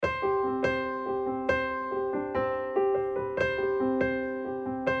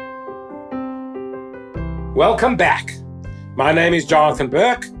Welcome back. My name is Jonathan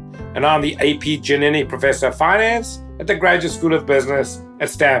Burke, and I'm the AP Giannini Professor of Finance at the Graduate School of Business at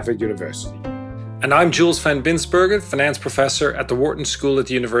Stanford University. And I'm Jules van Binsbergen, Finance Professor at the Wharton School at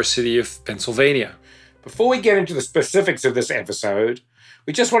the University of Pennsylvania. Before we get into the specifics of this episode,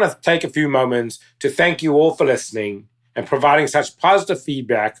 we just want to take a few moments to thank you all for listening and providing such positive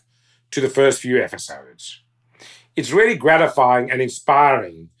feedback to the first few episodes. It's really gratifying and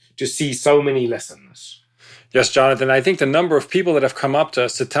inspiring to see so many listens. Yes, Jonathan, I think the number of people that have come up to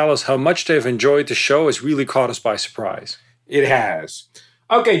us to tell us how much they've enjoyed the show has really caught us by surprise. It has.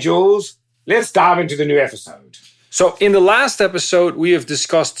 Okay, Jules, let's dive into the new episode. So in the last episode, we have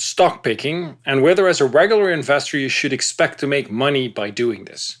discussed stock picking and whether as a regular investor you should expect to make money by doing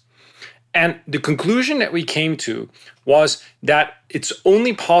this. And the conclusion that we came to was that it's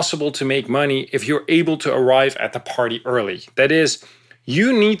only possible to make money if you're able to arrive at the party early. That is,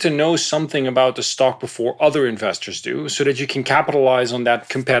 you need to know something about the stock before other investors do so that you can capitalize on that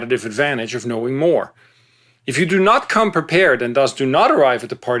competitive advantage of knowing more. If you do not come prepared and thus do not arrive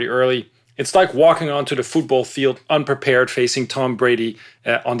at the party early, it's like walking onto the football field unprepared facing Tom Brady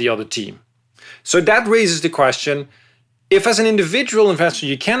on the other team. So that raises the question, if as an individual investor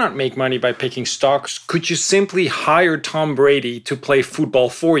you cannot make money by picking stocks, could you simply hire Tom Brady to play football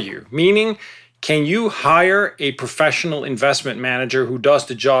for you? Meaning, can you hire a professional investment manager who does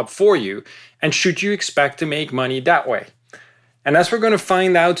the job for you? And should you expect to make money that way? And as we're going to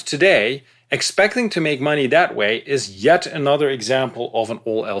find out today, expecting to make money that way is yet another example of an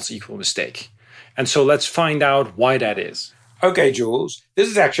all else equal mistake. And so let's find out why that is. Okay, Jules, this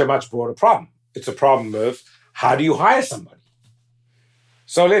is actually a much broader problem. It's a problem of how do you hire somebody?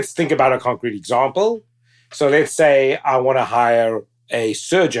 So let's think about a concrete example. So let's say I want to hire a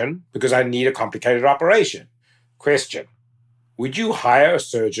surgeon because I need a complicated operation. Question: would you hire a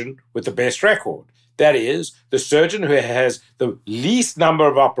surgeon with the best record? That is, the surgeon who has the least number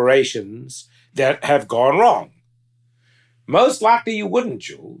of operations that have gone wrong. Most likely you wouldn't,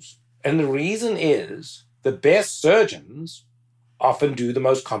 Jules. And the reason is the best surgeons often do the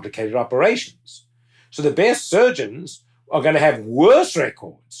most complicated operations. So the best surgeons are going to have worse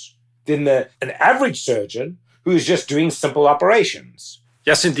records than an average surgeon who is just doing simple operations.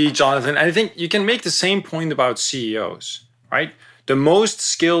 Yes, indeed, Jonathan. I think you can make the same point about CEOs, right? The most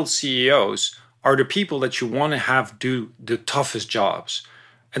skilled CEOs are the people that you want to have do the toughest jobs.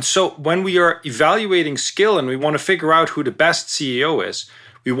 And so when we are evaluating skill and we want to figure out who the best CEO is,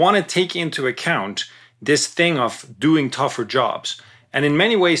 we want to take into account this thing of doing tougher jobs. And in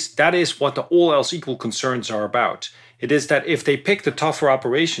many ways, that is what the all else equal concerns are about. It is that if they pick the tougher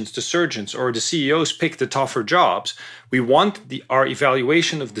operations, the surgeons or the CEOs pick the tougher jobs, we want our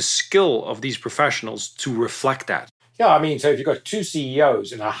evaluation of the skill of these professionals to reflect that. Yeah, I mean, so if you've got two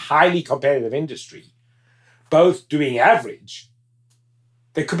CEOs in a highly competitive industry, both doing average,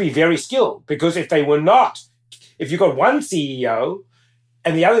 they could be very skilled because if you've got one CEO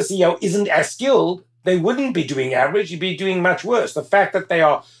and the other CEO isn't as skilled, they wouldn't be doing average, you'd be doing much worse. The fact that they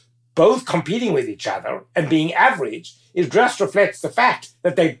are both competing with each other and being average, it just reflects the fact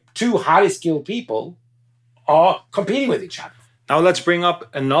that they two highly skilled people are competing with each other. Now let's bring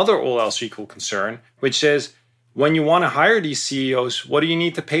up another all else equal concern, which is when you want to hire these CEOs, what do you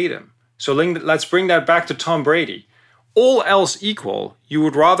need to pay them? So let's bring that back to Tom Brady. All else equal, you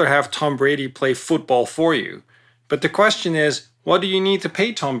would rather have Tom Brady play football for you. But the question is, what do you need to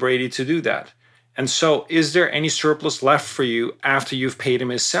pay Tom Brady to do that? And so, is there any surplus left for you after you've paid him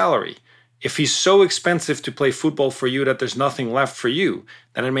his salary? If he's so expensive to play football for you that there's nothing left for you,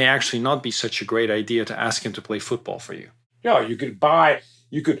 then it may actually not be such a great idea to ask him to play football for you. Yeah, you could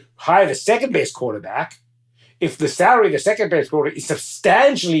hire the second best quarterback. If the salary of the second best quarterback is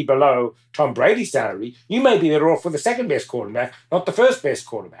substantially below Tom Brady's salary, you may be better off with the second best quarterback, not the first best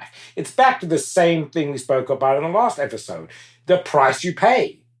quarterback. It's back to the same thing we spoke about in the last episode, the price you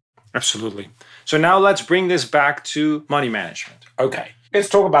pay. Absolutely. So now let's bring this back to money management. Okay, let's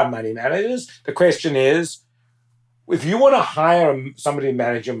talk about money managers. The question is, if you want to hire somebody to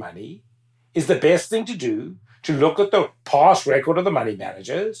manage your money, is the best thing to do to look at the past record of the money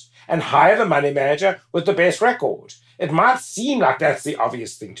managers and hire the money manager with the best record. It might seem like that's the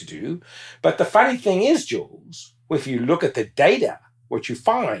obvious thing to do, but the funny thing is, Jules, if you look at the data, what you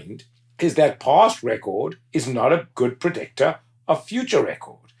find is that past record is not a good predictor of future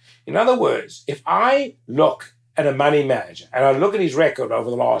record. In other words, if I look at a money manager and I look at his record over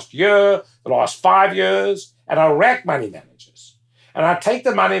the last year, the last 5 years, and I rank money managers, and I take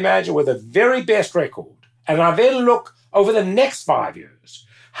the money manager with the very best record, and I then look over the next 5 years,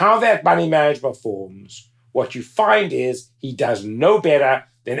 how that money manager performs, what you find is he does no better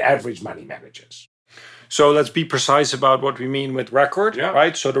than average money managers. So let's be precise about what we mean with record,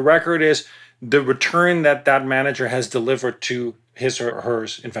 right? So the record is the return that manager has delivered to his or her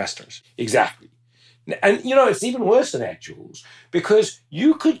investors. Exactly. And, it's even worse than that, Jules, because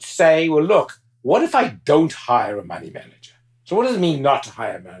you could say, well, look, what if I don't hire a money manager? So what does it mean not to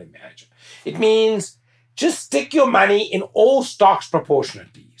hire a money manager? It means just stick your money in all stocks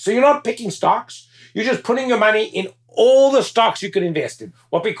proportionately. So you're not picking stocks. You're just putting your money in all the stocks you can invest in,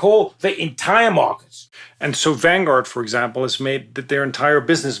 what we call the entire market. And so Vanguard, for example, has made their entire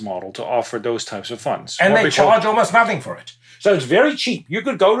business model to offer those types of funds. And they charge almost nothing for it. So it's very cheap. You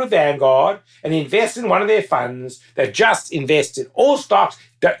could go to Vanguard and invest in one of their funds that just invests in all stocks.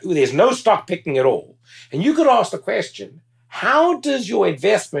 There's no stock picking at all. And you could ask the question, how does your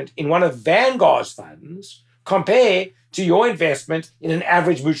investment in one of Vanguard's funds compare to your investment in an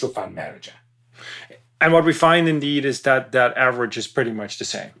average mutual fund manager? And what we find indeed is that average is pretty much the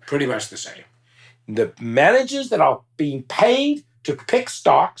same. Pretty much the same. The managers that are being paid to pick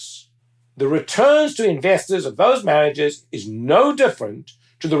stocks, the returns to investors of those managers is no different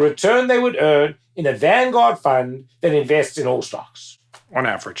to the return they would earn in a Vanguard fund that invests in all stocks. On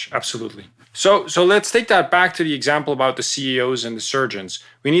average, absolutely. So let's take that back to the example about the CEOs and the surgeons.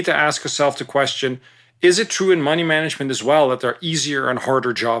 We need to ask ourselves the question, is it true in money management as well that there are easier and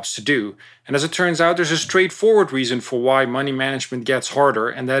harder jobs to do? And as it turns out, there's a straightforward reason for why money management gets harder,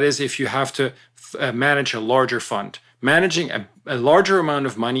 and that is if you have to manage a larger fund. Managing a larger amount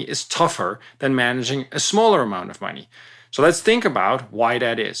of money is tougher than managing a smaller amount of money. So let's think about why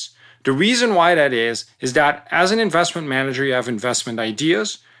that is. The reason why that is that as an investment manager, you have investment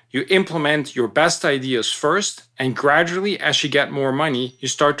ideas. You implement your best ideas first, and gradually, as you get more money, you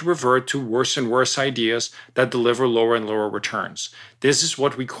start to revert to worse and worse ideas that deliver lower and lower returns. This is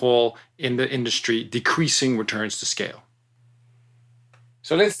what we call in the industry decreasing returns to scale.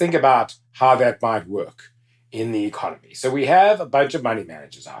 So let's think about how that might work in the economy. So we have a bunch of money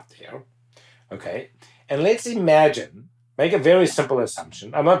managers out there, okay? And let's make a very simple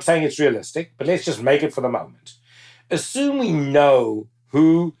assumption. I'm not saying it's realistic, but let's just make it for the moment. Assume we know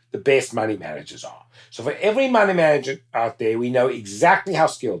who the best money managers are. So for every money manager out there, we know exactly how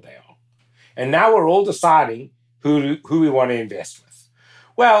skilled they are. And now we're all deciding who we want to invest with.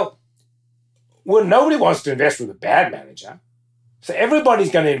 Well, nobody wants to invest with a bad manager. So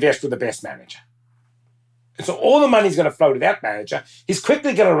everybody's going to invest with the best manager. And so all the money's going to flow to that manager. He's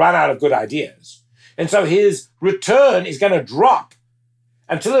quickly going to run out of good ideas. And so his return is going to drop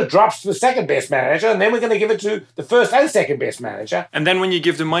until it drops to the second best manager, and then we're going to give it to the first and second best manager. And then when you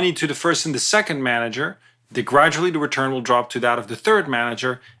give the money to the first and the second manager, gradually the return will drop to that of the third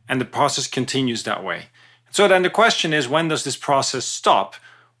manager, and the process continues that way. So then the question is, when does this process stop?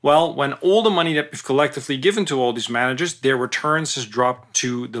 Well, when all the money that we've collectively given to all these managers, their returns has dropped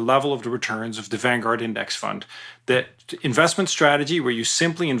to the level of the returns of the Vanguard Index Fund. The investment strategy where you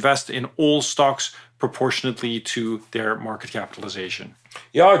simply invest in all stocks proportionately to their market capitalization.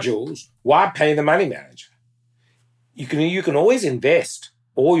 Yeah, Jules, why pay the money manager? You can always invest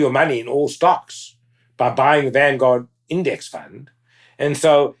all your money in all stocks by buying the Vanguard Index Fund. And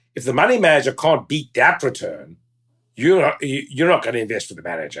so if the money manager can't beat that return, you're not going to invest with the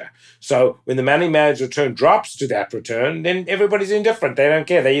manager. So when the money manager return drops to that return, then everybody's indifferent. They don't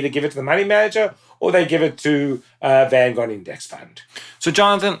care. They either give it to the money manager or they give it to Vanguard Index Fund. So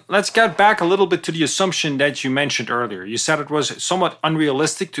Jonathan, let's get back a little bit to the assumption that you mentioned earlier. You said it was somewhat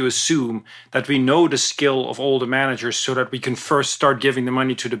unrealistic to assume that we know the skill of all the managers so that we can first start giving the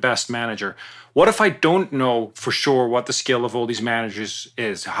money to the best manager. What if I don't know for sure what the skill of all these managers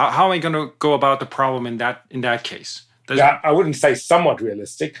is? How am I going to go about the problem in that case? I wouldn't say somewhat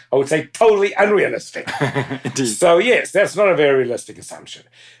realistic. I would say totally unrealistic. Indeed. So yes, that's not a very realistic assumption.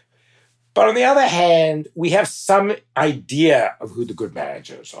 But on the other hand, we have some idea of who the good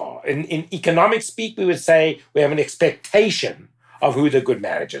managers are. In economic speak, we would say we have an expectation of who the good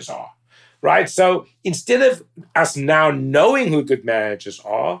managers are, right? So instead of us now knowing who good managers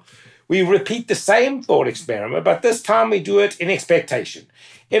are, we repeat the same thought experiment, but this time we do it in expectation.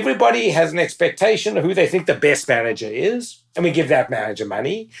 Everybody has an expectation of who they think the best manager is, and we give that manager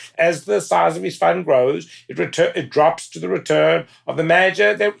money. As the size of his fund grows, it drops to the return of the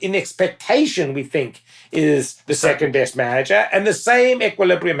manager that in expectation we think is the second best manager, and the same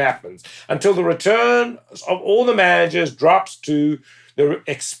equilibrium happens until the return of all the managers drops to the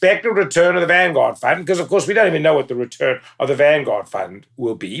expected return of the Vanguard Fund, because, of course, we don't even know what the return of the Vanguard Fund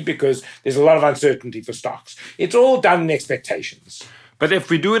will be because there's a lot of uncertainty for stocks. It's all done in expectations. But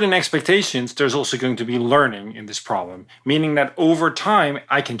if we do it in expectations, there's also going to be learning in this problem, meaning that over time,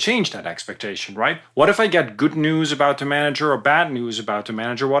 I can change that expectation, right? What if I get good news about the manager or bad news about the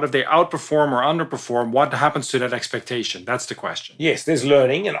manager? What if they outperform or underperform? What happens to that expectation? That's the question. Yes, there's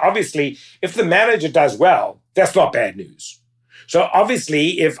learning. And obviously, if the manager does well, that's not bad news. So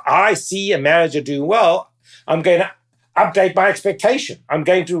obviously, if I see a manager doing well, I'm going to update my expectation. I'm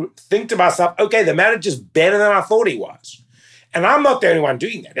going to think to myself, okay, the manager's better than I thought he was. And I'm not the only one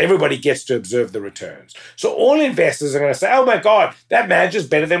doing that. Everybody gets to observe the returns. So all investors are going to say, oh my God, that manager's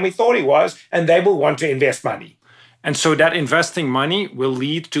better than we thought he was, and they will want to invest money. And so that investing money will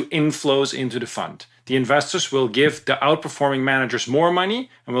lead to inflows into the fund. The investors will give the outperforming managers more money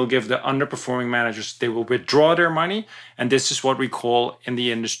and will give the underperforming managers, they will withdraw their money. And this is what we call in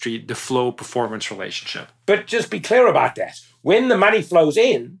the industry the flow performance relationship. But just be clear about that. When the money flows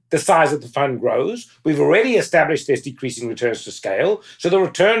in, the size of the fund grows. We've already established there's decreasing returns to scale, so the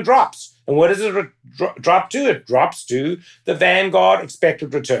return drops. And what does it drop to? It drops to the Vanguard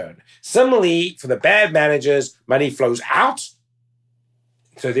expected return. Similarly, for the bad managers, money flows out,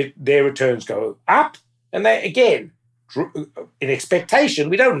 so their returns go up. And they, again, in expectation,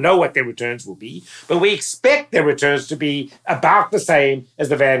 we don't know what their returns will be, but we expect their returns to be about the same as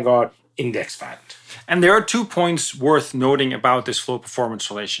the Vanguard index fund. And there are 2 points worth noting about this flow performance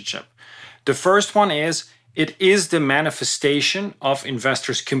relationship. The first one is it is the manifestation of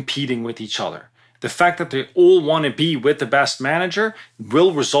investors competing with each other. The fact that they all want to be with the best manager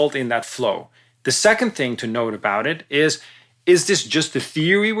will result in that flow. The second thing to note about it is this just the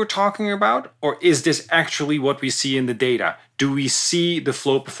theory we're talking about, or is this actually what we see in the data? Do we see the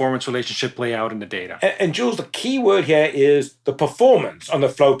flow performance relationship play out in the data? And Jules, the key word here is the performance on the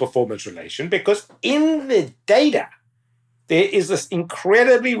flow performance relation, because in the data, there is this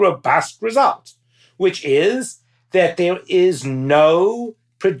incredibly robust result, which is that there is no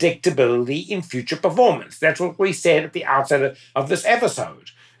predictability in future performance. That's what we said at the outset of this episode.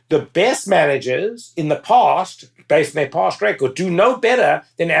 The best managers in the past, based on their past record, do no better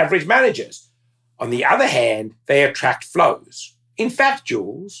than average managers. On the other hand, they attract flows. In fact,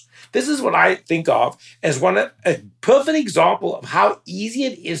 Jules, this is what I think of as a perfect example of how easy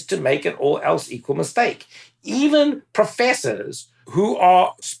it is to make an all else equal mistake. Even professors who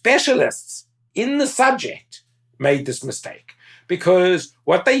are specialists in the subject made this mistake, because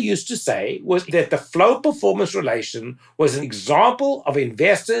what they used to say was that the flow performance relation was an example of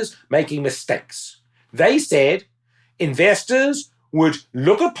investors making mistakes. They said investors would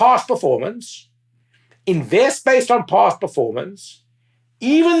look at past performance, invest based on past performance,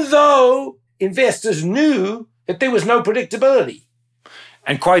 even though investors knew that there was no predictability.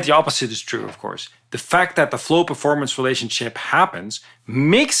 And quite the opposite is true, of course. The fact that the flow performance relationship happens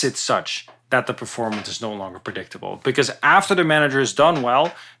makes it such that the performance is no longer predictable. Because after the manager has done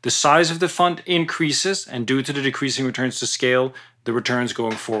well, the size of the fund increases, and due to the decreasing returns to scale, the returns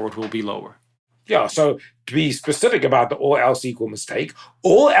going forward will be lower. Yeah, so to be specific about the all else equal mistake,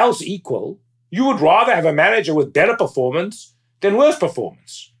 all else equal, you would rather have a manager with better performance than worse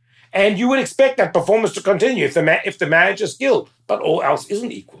performance. And you would expect that performance to continue if the manager's skilled, but all else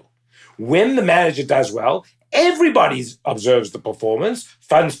isn't equal. When the manager does well, everybody observes the performance,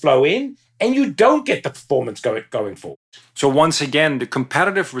 funds flow in, and you don't get the performance going forward. So once again, the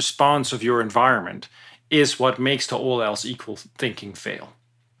competitive response of your environment is what makes the all else equal thinking fail.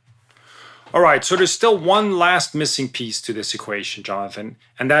 All right, so there's still one last missing piece to this equation, Jonathan,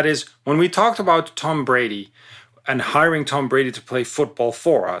 and that is when we talked about Tom Brady and hiring Tom Brady to play football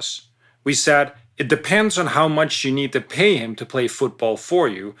for us, we said it depends on how much you need to pay him to play football for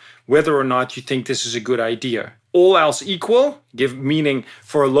you, whether or not you think this is a good idea. All else equal, meaning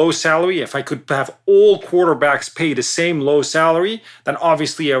for a low salary, if I could have all quarterbacks pay the same low salary, then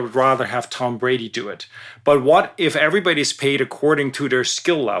obviously I would rather have Tom Brady do it. But what if everybody's paid according to their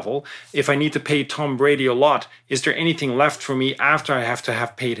skill level? If I need to pay Tom Brady a lot, is there anything left for me after I have to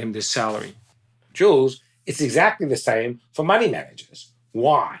have paid him this salary? Jules, it's exactly the same for money managers.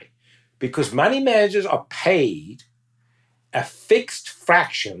 Why? Because money managers are paid a fixed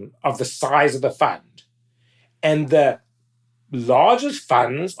fraction of the size of the fund. And the largest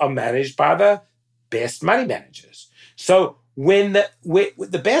funds are managed by the best money managers. So when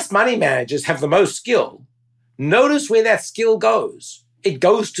the best money managers have the most skill, notice where that skill goes. It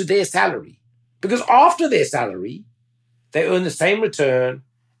goes to their salary. Because after their salary, they earn the same return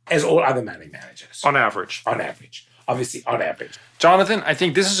as all other money managers. On average. On average. Obviously, on average. Jonathan, I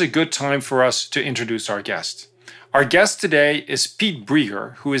think this is a good time for us to introduce our guest. Our guest today is Pete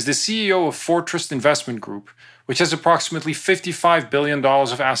Briger, who is the CEO of Fortress Investment Group, which has approximately $55 billion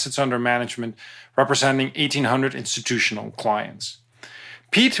of assets under management, representing 1,800 institutional clients.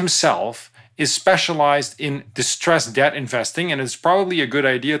 Pete himself is specialized in distressed debt investing, and it's probably a good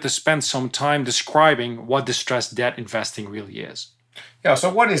idea to spend some time describing what distressed debt investing really is. Yeah,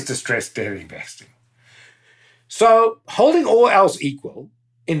 so what is distressed debt investing? So, holding all else equal,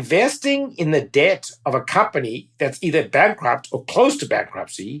 investing in the debt of a company that's either bankrupt or close to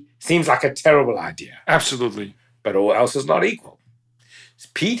bankruptcy seems like a terrible idea. Absolutely. But all else is not equal.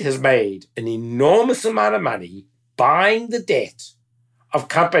 Pete has made an enormous amount of money buying the debt of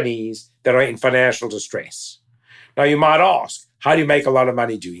companies that are in financial distress. Now, you might ask, how do you make a lot of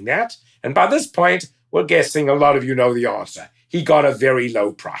money doing that? And by this point, we're guessing a lot of you know the answer. He got a very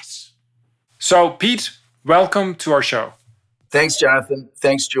low price. So, Pete, welcome to our show. Thanks, Jonathan.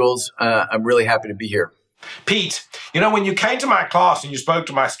 Thanks, Jules. I'm really happy to be here. Pete, when you came to my class and you spoke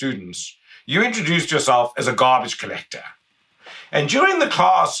to my students, you introduced yourself as a garbage collector. And during the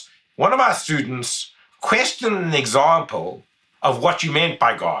class, one of my students questioned an example of what you meant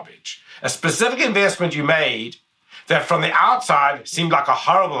by garbage, a specific investment you made that from the outside seemed like a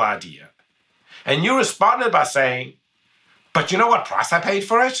horrible idea. And you responded by saying, but you know what price I paid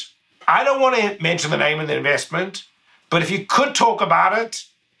for it? I don't want to mention the name of the investment, but if you could talk about it,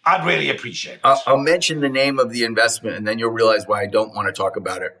 I'd really appreciate it. I'll mention the name of the investment, and then you'll realize why I don't want to talk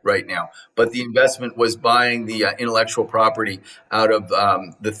about it right now. But the investment was buying the intellectual property out of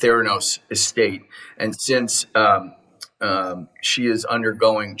the Theranos estate. And since she is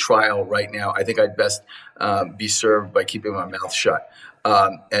undergoing trial right now, I think I'd best be served by keeping my mouth shut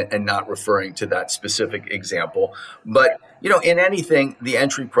and not referring to that specific example. But, in anything, the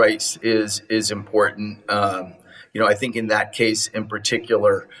entry price is important. I think in that case in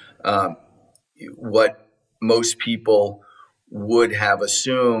particular, what most people would have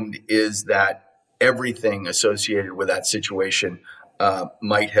assumed is that everything associated with that situation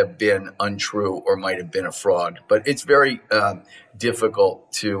might have been untrue or might have been a fraud. But it's very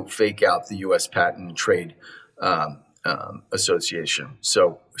difficult to fake out the U.S. Patent and Trade Association.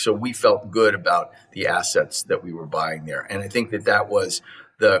 So we felt good about the assets that we were buying there. And I think that was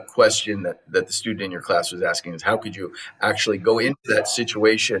the question that the student in your class was asking, is how could you actually go into that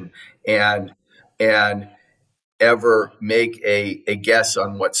situation and ever make a guess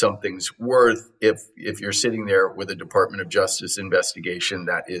on what something's worth if you're sitting there with a Department of Justice investigation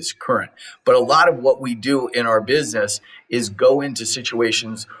that is current. But a lot of what we do in our business is go into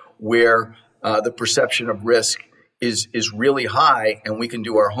situations where the perception of risk is really high, and we can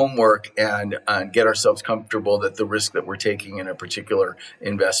do our homework and get ourselves comfortable that the risk that we're taking in a particular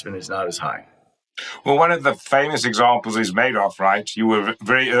investment is not as high. Well, one of the famous examples is Madoff, right? You were a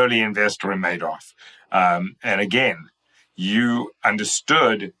very early investor in Madoff. And again, you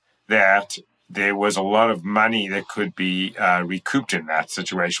understood that there was a lot of money that could be recouped in that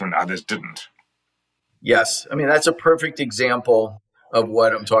situation when others didn't. Yes. I mean, that's a perfect example of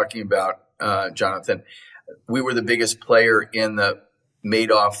what I'm talking about, Jonathan. We were the biggest player in the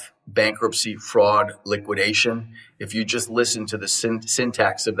Madoff bankruptcy fraud liquidation. If you just listen to the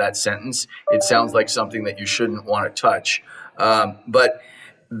syntax of that sentence, it sounds like something that you shouldn't want to touch. But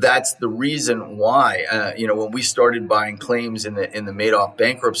that's the reason why, when we started buying claims in the Madoff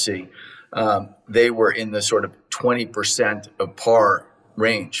bankruptcy, they were in the sort of 20% of par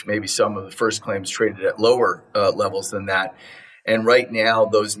range. Maybe some of the first claims traded at lower levels than that. And right now,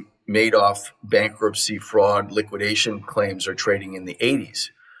 those Madoff bankruptcy fraud liquidation claims are trading in the 80s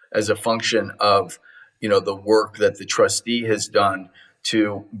as a function of, the work that the trustee has done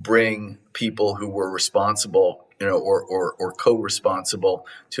to bring people who were responsible, or co-responsible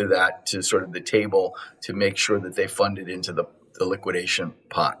to sort of the table to make sure that they funded into the liquidation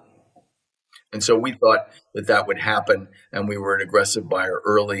pot. And so we thought that would happen, and we were an aggressive buyer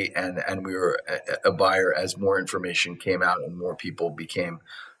early, and we were a buyer as more information came out and more people became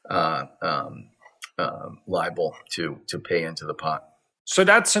liable to pay into the pot. So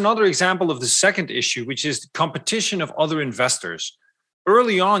that's another example of the second issue, which is the competition of other investors.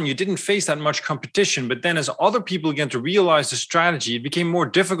 Early on, you didn't face that much competition, but then as other people began to realize the strategy, it became more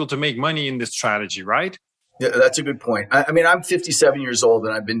difficult to make money in this strategy, right? Yeah, that's a good point. I mean, I'm 57 years old,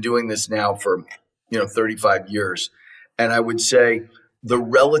 and I've been doing this now for 35 years. And I would say the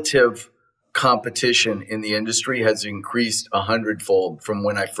relative competition in the industry has increased 100-fold from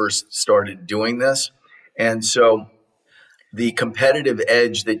when I first started doing this. And so the competitive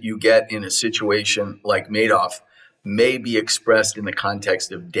edge that you get in a situation like Madoff may be expressed in the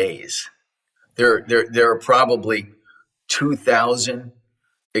context of days. There are probably 2,000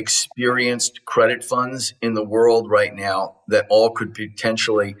 experienced credit funds in the world right now that all could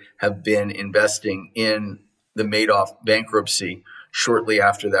potentially have been investing in the Madoff bankruptcy shortly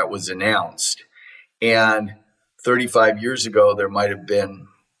after that was announced. And 35 years ago, there might have been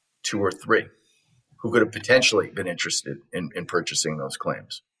 2 or 3 who could have potentially been interested in purchasing those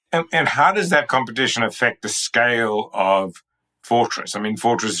claims. And how does that competition affect the scale of Fortress? I mean,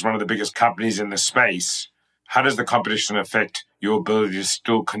 Fortress is one of the biggest companies in the space. How does the competition affect your ability to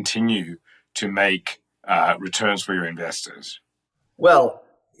still continue to make returns for your investors? Well,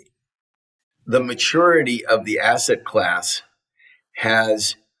 the maturity of the asset class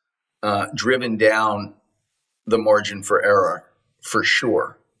has driven down the margin for error for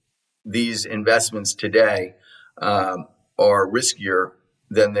sure. These investments today are riskier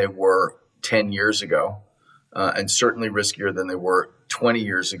than they were 10 years ago, and certainly riskier than they were 20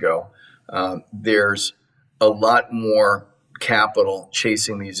 years ago. There's a lot more capital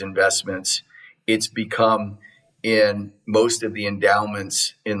chasing these investments. It's become, in most of the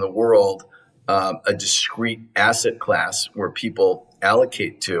endowments in the world, a discrete asset class where people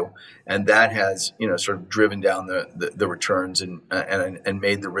allocate to, and that has sort of driven down the returns and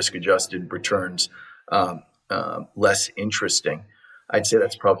made the risk-adjusted returns less interesting. I'd say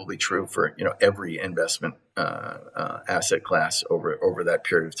that's probably true for every investment asset class over that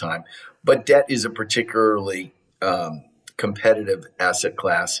period of time. But debt is a particularly competitive asset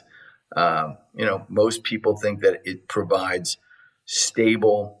class. Most people think that it provides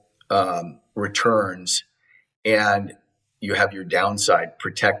stable returns, and you have your downside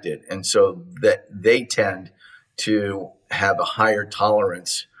protected, and so that they tend to have a higher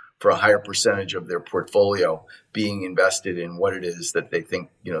tolerance for a higher percentage of their portfolio being invested in what it is that they think,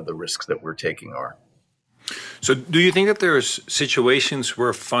 the risks that we're taking are. So do you think that there's situations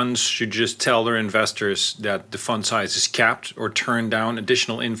where funds should just tell their investors that the fund size is capped or turn down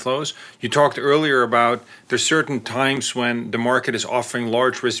additional inflows? You talked earlier about there's certain times when the market is offering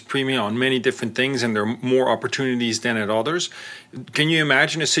large risk premium on many different things and there are more opportunities than at others. Can you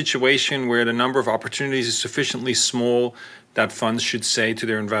imagine a situation where the number of opportunities is sufficiently small that funds should say to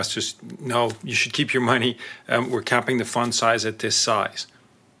their investors, no, you should keep your money. We're capping the fund size at this size?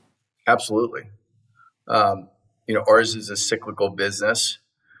 Absolutely. Ours is a cyclical business.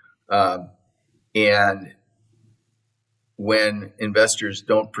 And when investors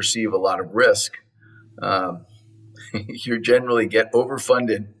don't perceive a lot of risk, you generally get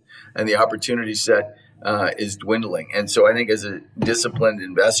overfunded and the opportunity set is dwindling. And so I think as a disciplined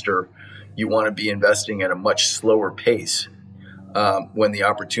investor, you want to be investing at a much slower pace when the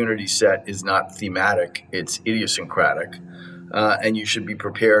opportunity set is not thematic, it's idiosyncratic. And you should be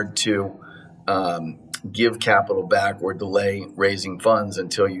prepared to give capital back or delay raising funds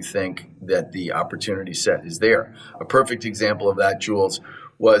until you think that the opportunity set is there. A perfect example of that, Jules,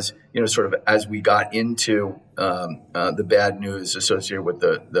 was sort of as we got into the bad news associated with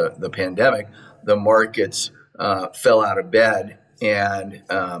the pandemic, the markets fell out of bed, and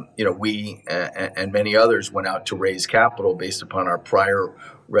we and many others went out to raise capital based upon our prior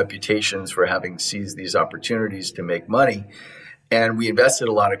reputations for having seized these opportunities to make money. And we invested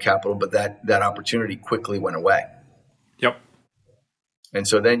a lot of capital, but that opportunity quickly went away. Yep. And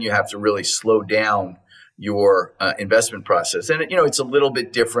so then you have to really slow down your investment process. And, it's a little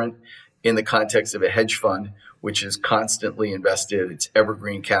bit different in the context of a hedge fund, which is constantly invested. It's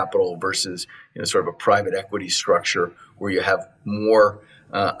evergreen capital versus, sort of a private equity structure where you have more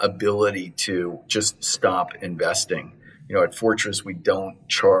ability to just stop investing. At Fortress, we don't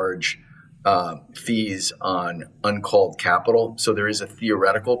charge fees on uncalled capital. So there is a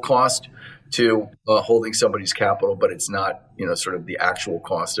theoretical cost to holding somebody's capital, but it's not, sort of the actual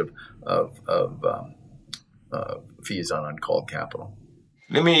cost of fees on uncalled capital.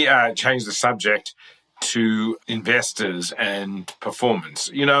 Let me change the subject to investors and performance.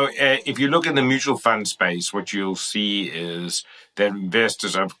 If you look in the mutual fund space, what you'll see is that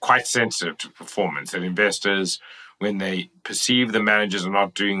investors are quite sensitive to performance. That investors, when they perceive the managers are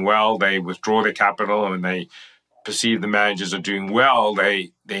not doing well, they withdraw their capital, and when they perceive the managers are doing well,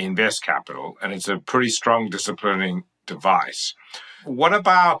 they invest capital. And it's a pretty strong disciplining device. What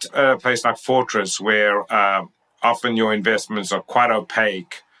about a place like Fortress, where often your investments are quite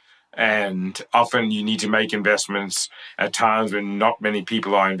opaque, and often you need to make investments at times when not many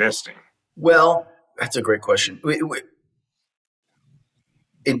people are investing? Well, that's a great question.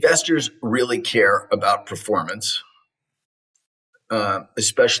 Investors really care about performance,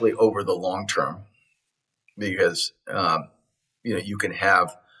 especially over the long term, because you can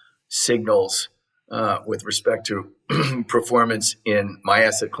have signals with respect to performance in my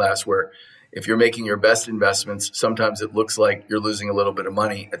asset class where if you're making your best investments, sometimes it looks like you're losing a little bit of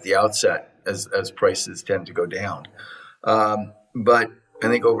money at the outset as prices tend to go down. But I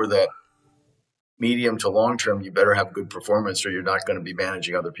think over the medium to long term, you better have good performance or you're not going to be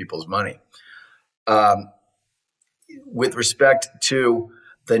managing other people's money. with respect to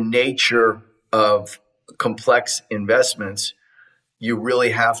the nature of complex investments, you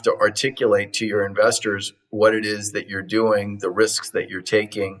really have to articulate to your investors what it is that you're doing, the risks that you're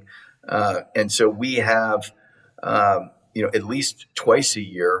taking. And so we have, at least twice a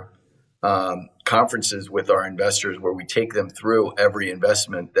year, conferences with our investors where we take them through every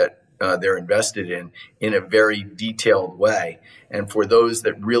investment that they're invested in a very detailed way. And for those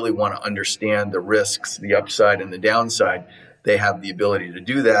that really want to understand the risks, the upside and the downside, they have the ability to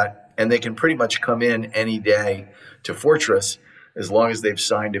do that. And they can pretty much come in any day to Fortress as long as they've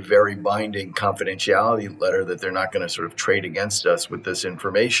signed a very binding confidentiality letter that they're not going to sort of trade against us with this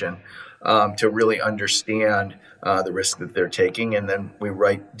information, to really understand the risk that they're taking. And then we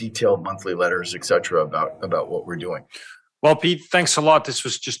write detailed monthly letters, et cetera, about what we're doing. Well, Pete, thanks a lot. This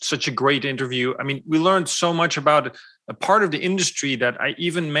was just such a great interview. I mean, we learned so much about a part of the industry that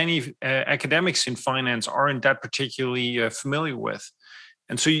even many academics in finance aren't that particularly familiar with.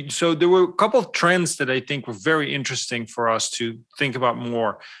 And so there were a couple of trends that I think were very interesting for us to think about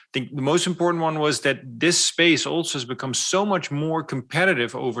more. I think the most important one was that this space also has become so much more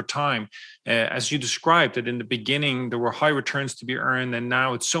competitive over time. As you described that in the beginning, there were high returns to be earned, and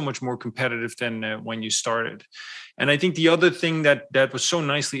now it's so much more competitive than when you started. And I think the other thing that was so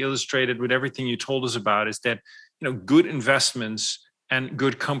nicely illustrated with everything you told us about is that, good investments and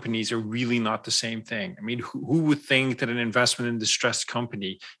good companies are really not the same thing. I mean, who would think that an investment in a distressed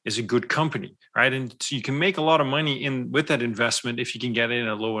company is a good company, right? And so you can make a lot of money with that investment if you can get it at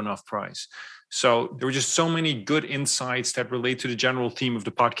a low enough price. So there were just so many good insights that relate to the general theme of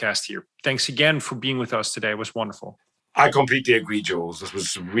the podcast here. Thanks again for being with us today. It was wonderful. I completely agree, Jules. This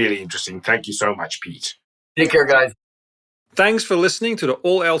was really interesting. Thank you so much, Pete. Take care, guys. Thanks for listening to the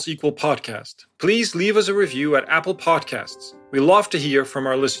All Else Equal podcast. Please leave us a review at Apple Podcasts. We love to hear from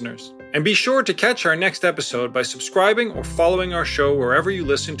our listeners. And be sure to catch our next episode by subscribing or following our show wherever you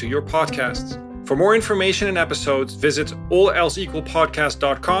listen to your podcasts. For more information and episodes, visit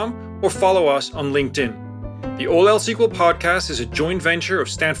allelseequalpodcast.com or follow us on LinkedIn. The All Else Equal podcast is a joint venture of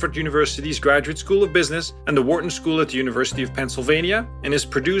Stanford University's Graduate School of Business and the Wharton School at the University of Pennsylvania and is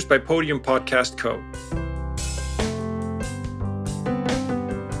produced by Podium Podcast Co.